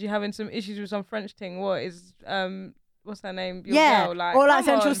C, I heard you having some issues with some French thing. What is what's her name? Your girl, like, or like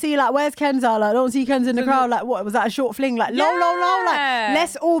Central C, like, where's Kenza? Like, I don't see Kenza in the crowd. Like, what was that, a short fling? Like, low. Like,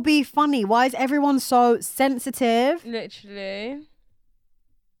 let's all be funny. Why is everyone so sensitive? Literally.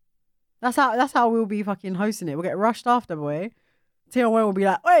 That's how we'll be fucking hosting it. We'll get rushed after, boy. Tion Wayne will be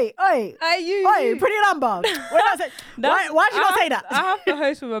like, oi, pretty number. Why did you not say that? I have to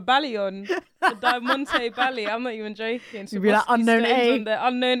host with a belly on, the Diamante belly. I'm not even joking. You'll be like, unknown A.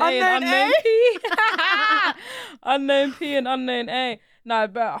 Unknown A and unknown P. Unknown P and unknown A. No,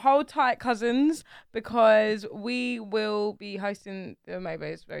 but hold tight, cousins, because we will be hosting the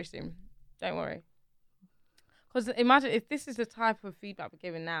Mobos very soon. Don't worry. Because imagine if this is the type of feedback we're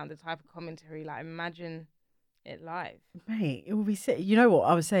giving now, the type of commentary, like, imagine it live. Mate, it will be sick. You know what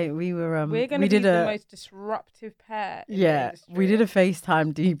I was saying? We were We're going to be the most disruptive pair in the industry. We did a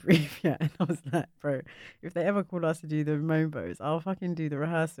FaceTime debrief, and I was like, bro, if they ever call us to do the Momos, I'll fucking do the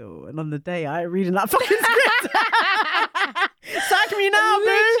rehearsal, and on the day I ain't reading that fucking script. Sack me now, boo.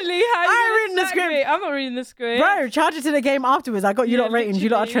 Literally, how I you reading the script. Me? I'm not reading the script. Bro, charge it to the game afterwards. I got you lot ratings. You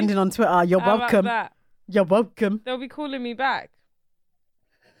lot are trending on Twitter. You're How welcome. about that? You're welcome. They'll be calling me back.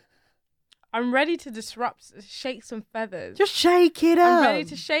 I'm ready to disrupt, shake some feathers. Just shake it up. I'm ready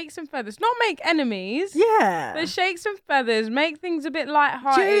to shake some feathers. Not make enemies. Yeah. But shake some feathers. Make things a bit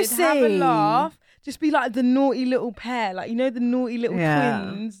lighthearted. Juicy. Have a laugh. Just be like the naughty little pair. Like, you know, the naughty little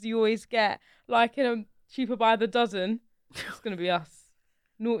twins you always get. Like in a Cheaper by the Dozen. It's going to be us.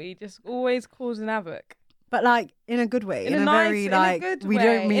 Naughty. Just always causing havoc. But like in a good way. In a nice, very in like, a good we way.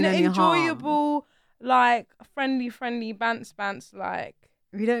 don't mean in any an harm. enjoyable, like friendly, bants, like.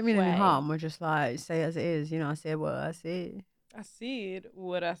 We don't mean any way. harm. We're just like, say as it is. You know, I say what I see. I see it,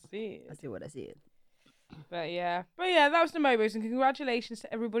 what I see. I see what I see. But yeah, that was the Mobos, and congratulations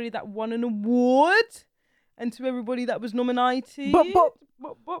to everybody that won an award, and to everybody that was nominated. Bop, bop.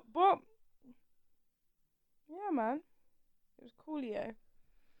 Bop, bop, bop. Yeah, man, it was coolio.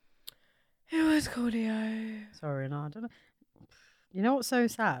 It was coolio. Sorry, no, I don't know. You know what's so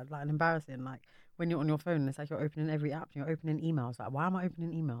sad, like, and embarrassing, like when you're on your phone, it's like you're opening every app. You're opening emails. Like, why am I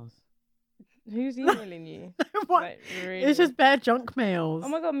opening emails? Who's emailing you? What? Like, really? It's just bare junk mails. Oh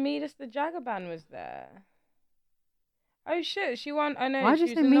my god, Midas the Jagaban was there. Oh shit, she won. I know. Why did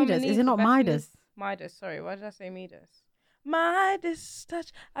you say Midas? Is it not Midas? Midas, sorry. Why did I say Midas? Midas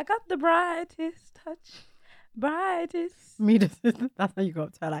touch. I got the brightest touch. Brightest. Midas. That's how you go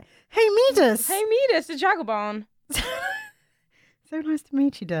up to her, like, hey, Midas. Hey, Midas the Jagaban. So nice to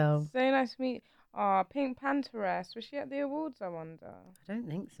meet you, Del. So nice to meet. Oh, Pink Pantheress. Was she at the awards, I wonder? I don't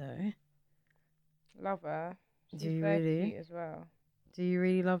think so. Love her. She's Do you very really? cute as well. Do you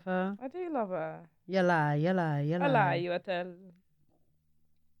really love her? I do love her. You lie, you lie, you lie. I lie, you tell.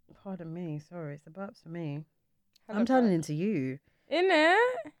 Pardon me, sorry, it's the burps for me. Hello, I'm turning bud. into you. Innit?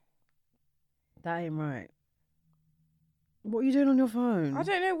 That ain't right. What are you doing on your phone? I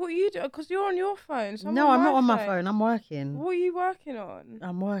don't know what you do, because you're on your phone. So No, I'm not on my phone. I'm working. What are you working on?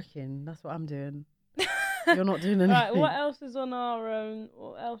 I'm working. That's what I'm doing. You're not doing anything. Right, what else is on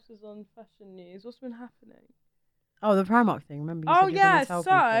what else is on fashion news? What's been happening? Oh, the Primark thing. Remember you Oh said you were gonna yeah, tell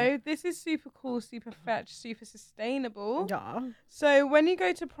so people. this is super cool, super fetch, super sustainable. Yeah. So when you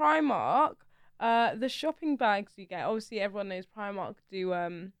go to Primark, the shopping bags you get, obviously everyone knows Primark do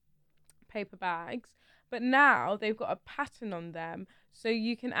paper bags, but now they've got a pattern on them, so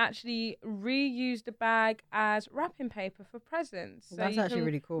you can actually reuse the bag as wrapping paper for presents. So That's you actually can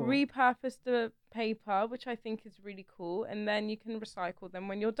really cool. Repurpose the paper, which I think is really cool, and then you can recycle them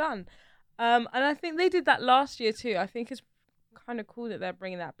when you're done. And I think they did that last year too. I think it's kind of cool that they're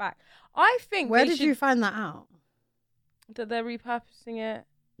bringing that back. I think Where did you find that out? that they're repurposing it.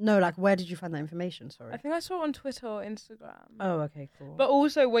 No, like, where did you find that information? Sorry. I think I saw it on Twitter or Instagram. Oh, okay, cool. But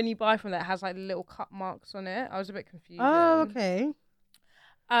also when you buy from that, it has like little cut marks on it. I was a bit confused. Oh, okay.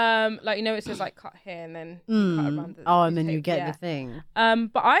 Like, you know, it says like cut here and then you cut around the Oh, and then you tape, get yeah. the thing.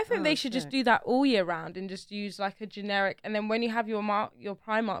 But I think Oh, they should just sick. do that all year round and just use like a generic. And then when you have your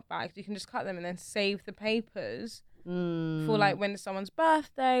Primark bags, you can just cut them and then save the papers for like when it's someone's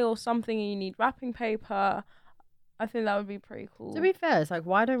birthday or something and you need wrapping paper. I think that would be pretty cool. To be fair, it's like,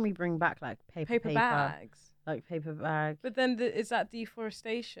 why don't we bring back like paper bags. like paper bag? But then is that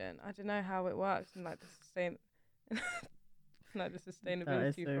deforestation? I don't know how it works in like the like the That is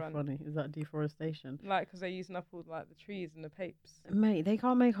sustainability so front. funny. Is that deforestation? Like, because they're using up all like the trees and the papes. Mate, they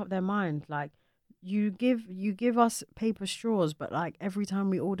can't make up their mind. Like, you give us paper straws, but like every time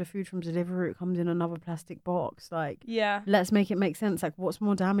we order food from Deliveroo, it comes in another plastic box. Like, Yeah. let's make it make sense. Like, what's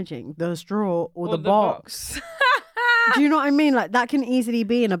more damaging, the straw or the box? box. Do you know what I mean? Like, that can easily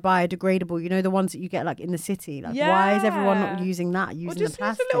be in a biodegradable. You know, the ones that you get like in the city. Like, why is everyone not Yeah. using that? Or Using just the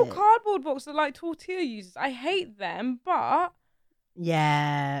plastic? use a little cardboard box that like Tortilla uses. I hate them, but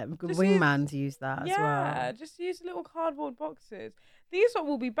Yeah, Just wingmans use that as yeah, well. just use little cardboard boxes. These lot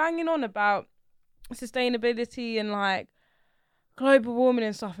will be banging on about sustainability and like global warming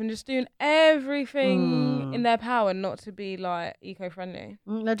and stuff, and just doing everything in their power not to be like eco-friendly.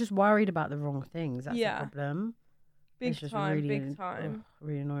 They're just worried about the wrong things. That's Yeah. the problem. Big It's just time, really, big time.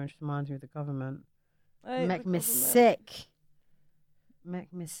 really annoying. It just reminds me of the government. I hate Make the me government. sick.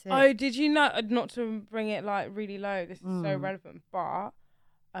 Make me sick. Oh, did you know? Not to bring it like really low. This is so Mm. relevant, but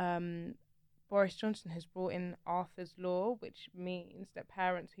Boris Johnson has brought in Arthur's Law, which means that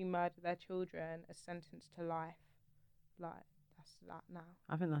parents who murder their children are sentenced to life. Like, that's that now.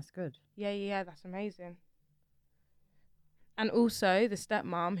 I think that's good. Yeah, that's amazing. And also the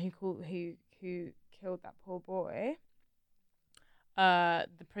stepmom who killed that poor boy,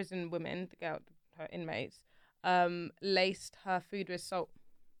 the prison women, the girl, her inmates, laced her food with salt.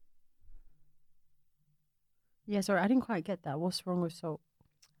 Yeah, sorry, I didn't quite get that. What's wrong with salt?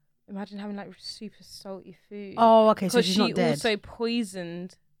 Imagine having like super salty food. Oh, okay, so because she's she not dead. also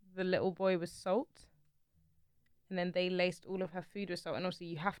poisoned the little boy with salt. And then they laced all of her food with salt. And also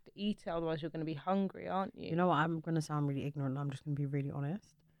you have to eat it, otherwise you're going to be hungry, aren't you? You know what? I'm going to sound really ignorant. I'm just going to be really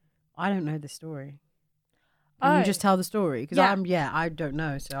honest. I don't know the story. Can you just tell the story? Because I don't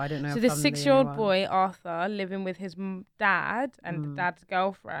know. So I don't know. So this 6-year-old boy, Arthur, living with his dad and the dad's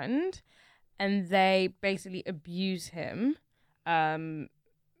girlfriend. And they basically abuse him,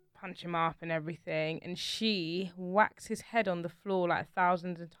 punch him up and everything. And she whacks his head on the floor like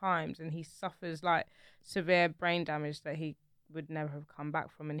thousands of times. And he suffers like severe brain damage that he would never have come back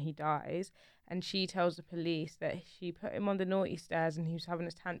from, and he dies. And she tells the police that she put him on the naughty stairs and he was having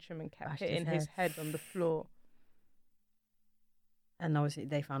a tantrum and kept hitting his head on the floor. And obviously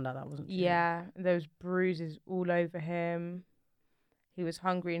they found out that wasn't true. Yeah, there was bruises all over him. He was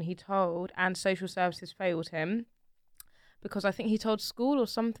hungry, and he told, and social services failed him because I think he told school or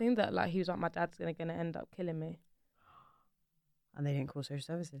something that like he was like, my dad's gonna end up killing me. And they didn't call social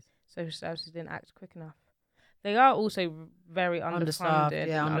services. Social services didn't act quick enough. They are also very underfunded.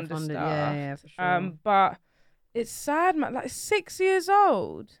 Yeah, and underfunded. understaffed. Yeah, for sure. But it's sad, man. Like 6 years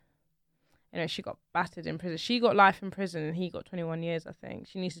old. She got battered in prison. She got life in prison, and he got 21 years, I think.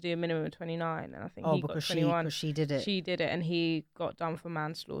 She needs to do a minimum of 29, and I think he got 21. Because she did it. She did it, and he got done for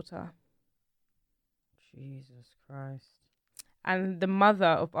manslaughter. Jesus Christ. And the mother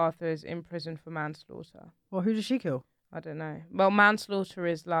of Arthur is in prison for manslaughter. Well, who did she kill? I don't know. Well, manslaughter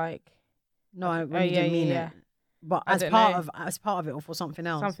is like... No, I really didn't mean it. But as part of it, or for something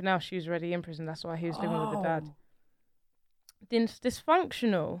else? Something else. She was already in prison. That's why he was living with the dad.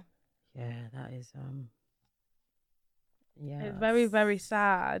 Dysfunctional. Yeah, that is yeah. It's very, very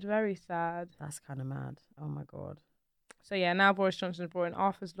sad. Very sad. That's kind of mad. Oh my God. So yeah, now Boris Johnson's brought in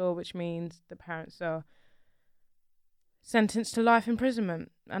Arthur's Law, which means the parents are sentenced to life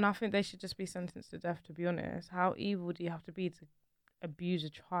imprisonment. And I think they should just be sentenced to death, to be honest. How evil do you have to be to abuse a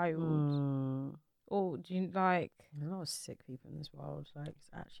child? Or do you like... There's a lot of sick people in this world. Like, it's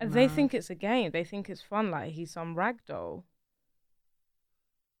actually they mad. think it's a game. They think it's fun. Like, he's some ragdoll.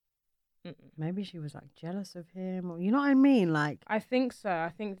 Maybe she was like jealous of him, or you know what I mean? Like, I think so. I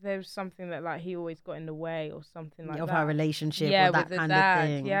think there was something that like he always got in the way or something like of that. Her relationship, yeah, or that with kind the dad. of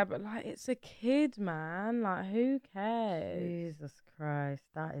thing. Yeah, but like it's a kid, man. Like who cares? Jesus Christ,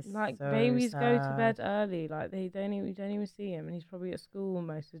 that is like so babies go to sad. bed early. Like you don't even see him, and he's probably at school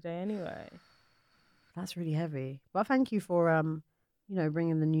most of the day anyway. That's really heavy. But thank you for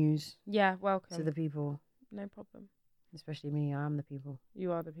bringing the news. Yeah, welcome to the people. No problem. Especially me. I am the people.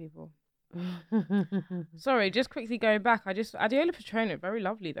 You are the people. Sorry, just quickly going back. Adiola Petrona, very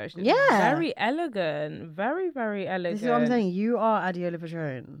lovely though. She's very elegant, very, very elegant. This is what I'm saying. You are Adiola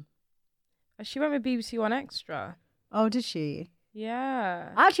Petrona. She went with BBC One Extra. Oh, did she?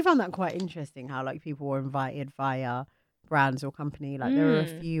 Yeah. I actually found that quite interesting. How like people were invited via brands or company. Like there were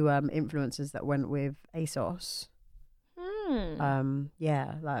a few influencers that went with ASOS.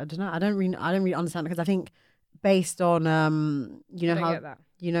 Yeah. Like I don't know. I don't really understand, because I think based on how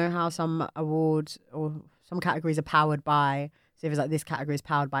some awards or some categories are powered by, so if it's like this category is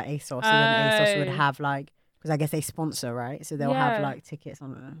powered by ASOS, and then ASOS would have like, because I guess they sponsor, right? So they'll have like tickets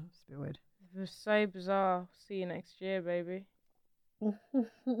on it. It's a bit weird. It was so bizarre. See you next year, baby. But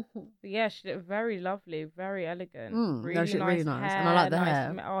yeah, she looked very lovely, very elegant. Really, she looked really nice. Hair, And I like the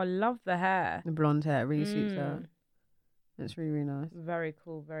hair. Oh, I love the hair. The blonde hair really suits her. It's really, really nice. Very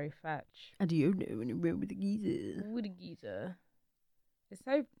cool, very fetch. And do you know when you went with the geezer? With the geezer. It's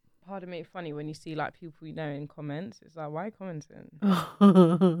so, pardon me, funny when you see like people you know in comments. It's like, why are you commenting?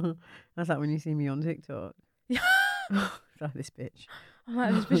 That's like when you see me on TikTok. Like this bitch. I'm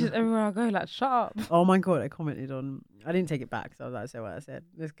like, this bitch is everywhere I go, like, shut up. Oh my God, I commented on, I didn't take it back, so I was like, say what I said.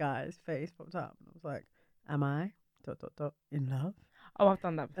 This guy's face popped up, and I was like, am I ... in love? Oh, I've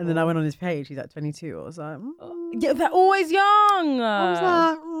done that before. And then I went on his page, he's like 22. I was like, yeah, they're always young. I was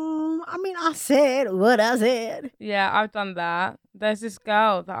like, I mean, I said what I said. Yeah, I've done that. There's this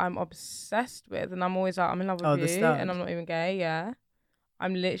girl that I'm obsessed with, and I'm always like, I'm in love with you, and I'm not even gay. Yeah,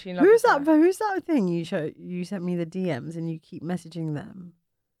 I'm literally in love. Who's that? Who's that thing you sent me the DMs and you keep messaging them?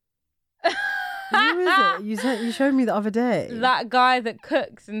 Who is it? You showed me the other day. That guy that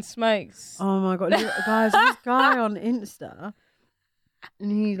cooks and smokes. Oh my God, guys! This guy on Insta,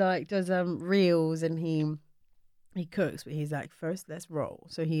 and he like does reels, and he cooks, but he's like, first let's roll.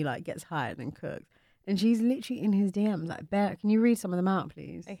 So he like gets high and then cooks, and she's literally in his DMs. Like, Bear, can you read some of them out,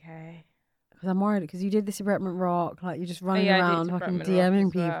 please? Okay. Because I'm worried. Because you did this at Bretman Rock, like you're just running I did around to fucking Bretman Rock DMing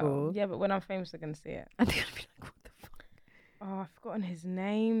as well. people. Yeah, but when I'm famous, they're gonna see it. And they're gonna be like, what the fuck? Oh, I've forgotten his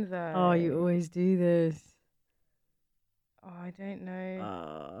name though. Oh, you always do this. Oh, I don't know.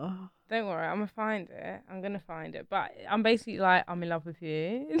 Oh. Don't worry, I'm gonna find it. I'm gonna find it. But I'm basically like, I'm in love with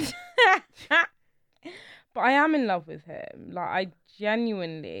you. But I am in love with him. Like, I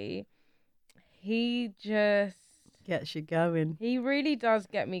genuinely, he just Gets you going. He really does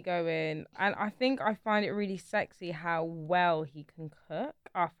get me going. And I think I find it really sexy how well he can cook.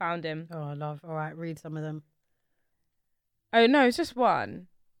 I found him. Oh, I love. All right, read some of them. Oh, no, it's just one.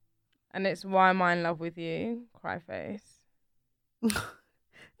 And it's Why Am I in Love with You? Cry face.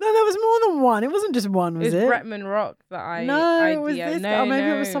 No, there was more than one. It wasn't just one, was It's it? Bretman Rock that I it was this no, guy. Or maybe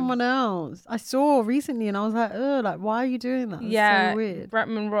no. it was someone else. I saw recently and I was like, oh, like, why are you doing that? That's Yeah, so weird.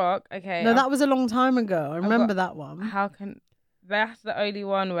 Bretman Rock. Okay. No, that was a long time ago. I remember that one. How can... That's the only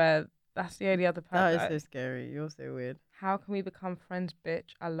one where... That's the only other person. That is so scary. You're so weird. How can we become friends,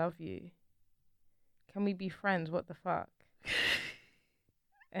 bitch? I love you. Can we be friends? What the fuck?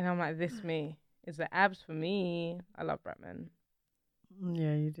 And I'm like, this me. It's the abs for me. I love Bretman.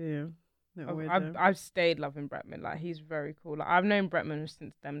 Yeah, you do. I've stayed loving Bretman. Like, he's very cool. Like, I've known Bretman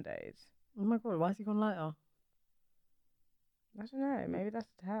since them days. Oh my god, why has he gone lighter? I don't know. Maybe that's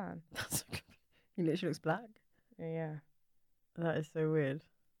the tan. He literally looks black. Yeah. That is so weird.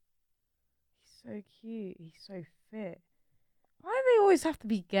 He's so cute. He's so fit. Why do they always have to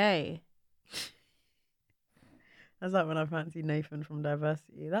be gay? That's like when I fancied Nathan from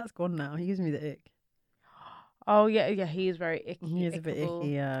Diversity. That's gone now. He gives me the ick. Oh, yeah, he is very icky. He is a bit icky,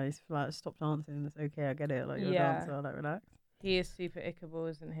 yeah. He's like, stop dancing. It's okay, I get it. Like, you're a dancer, like, relax. He is super ickable,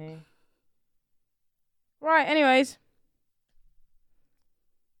 isn't he? Right, anyways.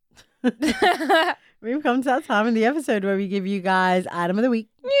 We've come to that time in the episode where we give you guys Item of the Week.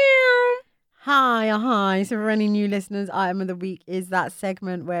 Hi. So for any new listeners, Item of the Week is that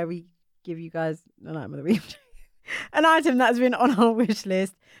segment where we give you guys an Item of the Week. An item that's been on our wish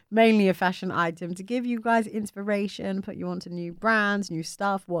list, mainly a fashion item, to give you guys inspiration, put you onto new brands, new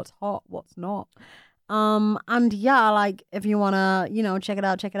stuff, what's hot, what's not. And yeah, like, if you want to, check it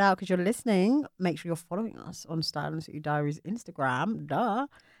out, because you're listening, make sure you're following us on Style & City Diaries Instagram, duh.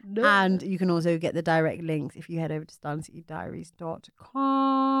 And you can also get the direct links if you head over to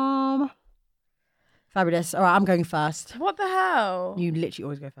styleandcitydiaries.com. Fabulous. All right, I'm going first. What the hell? You literally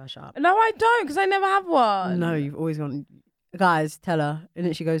always go first, sharp. No, I don't, because I never have one. No, you've always gone. Guys, tell her. And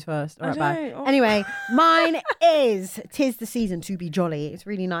then she goes first. All right, bye. Oh. Anyway, mine is 'Tis the Season to Be Jolly. It's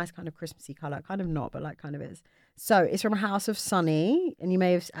really nice, kind of Christmassy colour. Kind of not, but like kind of is. So it's from House of Sunny. And you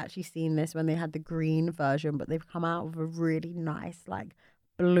may have actually seen this when they had the green version, but they've come out with a really nice, like,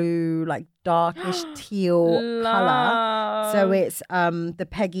 blue, like darkish teal colour. So it's the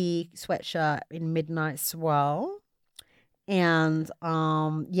Peggy sweatshirt in Midnight Swirl. And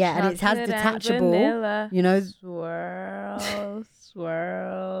and it has detachable,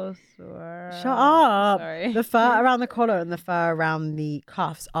 swirl, swirl. Shut up. Sorry. The fur around the collar and the fur around the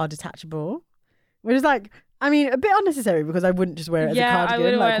cuffs are detachable, which is like, I mean, a bit unnecessary because I wouldn't just wear it as a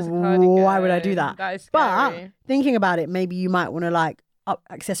cardigan. Like, why would I do that? That is scary. But thinking about it, maybe you might want to like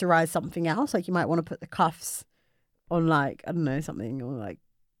accessorize something else. Like, you might want to put the cuffs on, like, I don't know, something, or like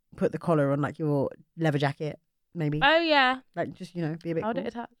put the collar on like your leather jacket. Maybe. Oh, yeah. Like, just, be a bit How would cool. it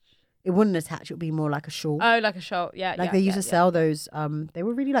attach? It wouldn't attach. It would be more like a shawl. Oh, like a shawl. Yeah. Like, they used to sell those. They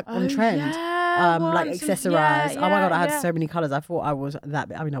were really like on trend. Yeah, like accessorized. Oh my God, I had so many colors. I thought I was that.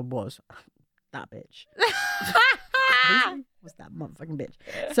 I mean, I was that bitch. Was that motherfucking bitch?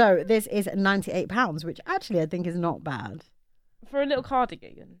 So this is £98, which actually I think is not bad for a little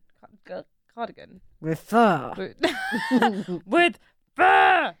cardigan. Cardigan with fur. With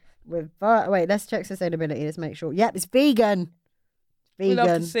fur. With fur. Wait, let's check sustainability. Let's make sure. Yep, it's vegan. We love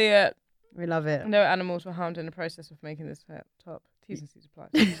to see it. We love it. No animals were harmed in the process of making this top. T's and C's apply.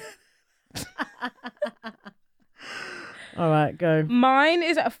 All right, go. Mine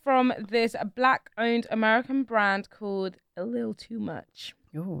is from this black-owned American brand called A Little Too Much.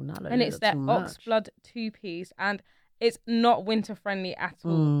 Oh, not and it's their Oxblood two-piece, and it's not winter-friendly at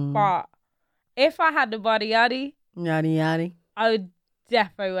all. But if I had the body yaddy, I would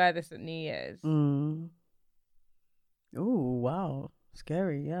defo wear this at New Year's. Oh, wow.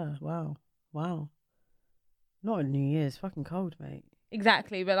 Scary, yeah. Wow. Not at New Year's. Fucking cold, mate.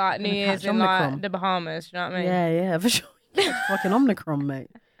 Exactly, but like New Year's in like the Bahamas, you know what I mean? Yeah, for sure. Fucking Omicron,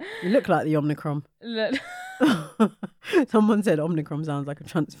 mate. You look like the Omicron. Look. Someone said Omicron sounds like a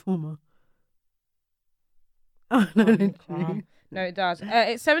transformer. Oh, no, No, it does.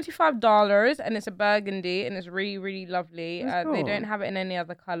 It's $75 and it's a burgundy and it's really, really lovely. That's They cool. don't have it in any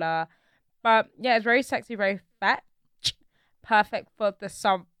other color. But yeah, it's very sexy, very fetch. Perfect for the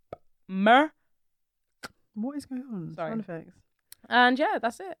summer. What is going on? Sorry. Sound effects. And yeah,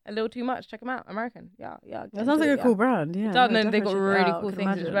 that's it. A little too much. Check them out. American. Yeah. That sounds like a cool brand. Yeah. It does, no, and they got definitely check it really out, cool I can things.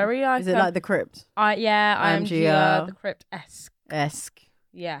 It's imagine. very like. Is it like the Crypt I am IMG, the Crypt-esque. esque?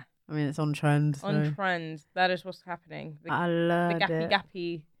 Yeah. I mean, it's on trend. So. On trend. That is what's happening. I The love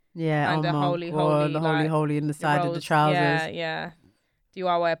gappy. Yeah. and oh the my holy, God, the like, holy in the side of the rolls. trousers. Yeah. Do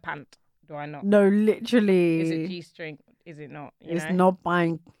I wear pant? Do I not? No, literally. Is it G-string? Is it not? You It's know? not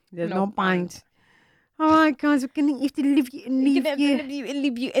bind. There's No no bind. All right, guys, we're gonna have to leave you and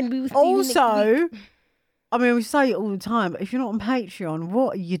leave you. and we will see you next week. Also, I mean, we say it all the time, but if you're not on Patreon,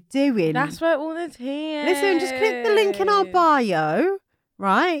 what are you doing? That's where all the tea is. Listen, just click the link in our bio,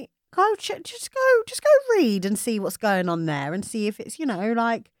 right? Just go read and see what's going on there, and see if it's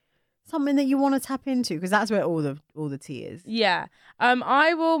like something that you want to tap into, because that's where all the tea is. Yeah.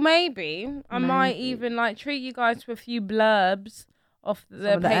 I will I might even treat you guys to a few blurbs of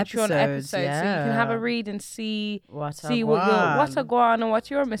the of the episodes, episodes, so you can have a yeah. read and see What what a guan and what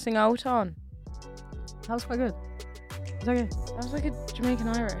you're missing out on. That was quite good. It's okay. That was like a Jamaican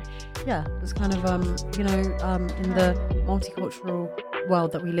Irish. Yeah, it's kind of in the multicultural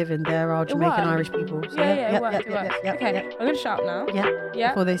world that we live in, there are Jamaican worked. Irish people. So Yeah, it worked. yeah, Okay, yeah. I'm gonna shut up now. Yeah. Yeah.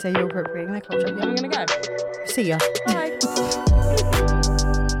 Before they say you're appropriating their culture. I'm gonna go. See ya. Bye.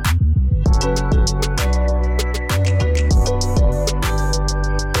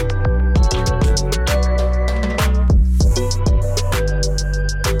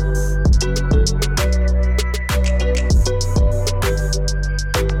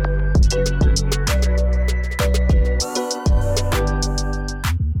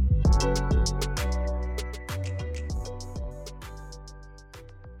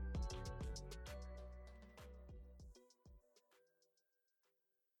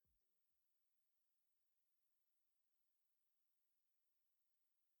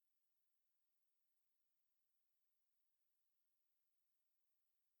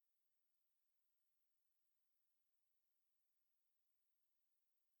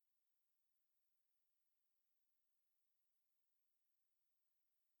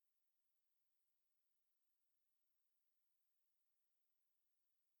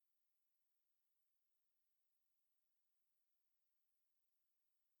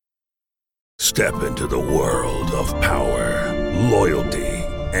 Step into the world of power, loyalty,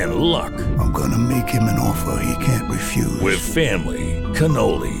 and luck. I'm gonna make him an offer he can't refuse. With family,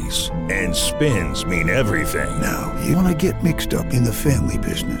 cannolis, and spins mean everything. Now, you wanna get mixed up in the family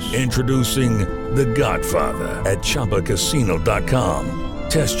business. Introducing The Godfather at ChumbaCasino.com.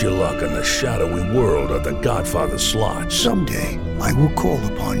 Test your luck in the shadowy world of The Godfather slot. Someday, I will call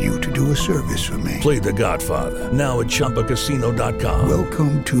upon you to do a service for me. Play The Godfather now at ChumbaCasino.com.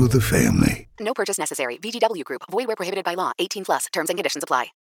 Welcome to the family. No purchase necessary. VGW Group. Void where prohibited by law. 18+. Terms and conditions apply.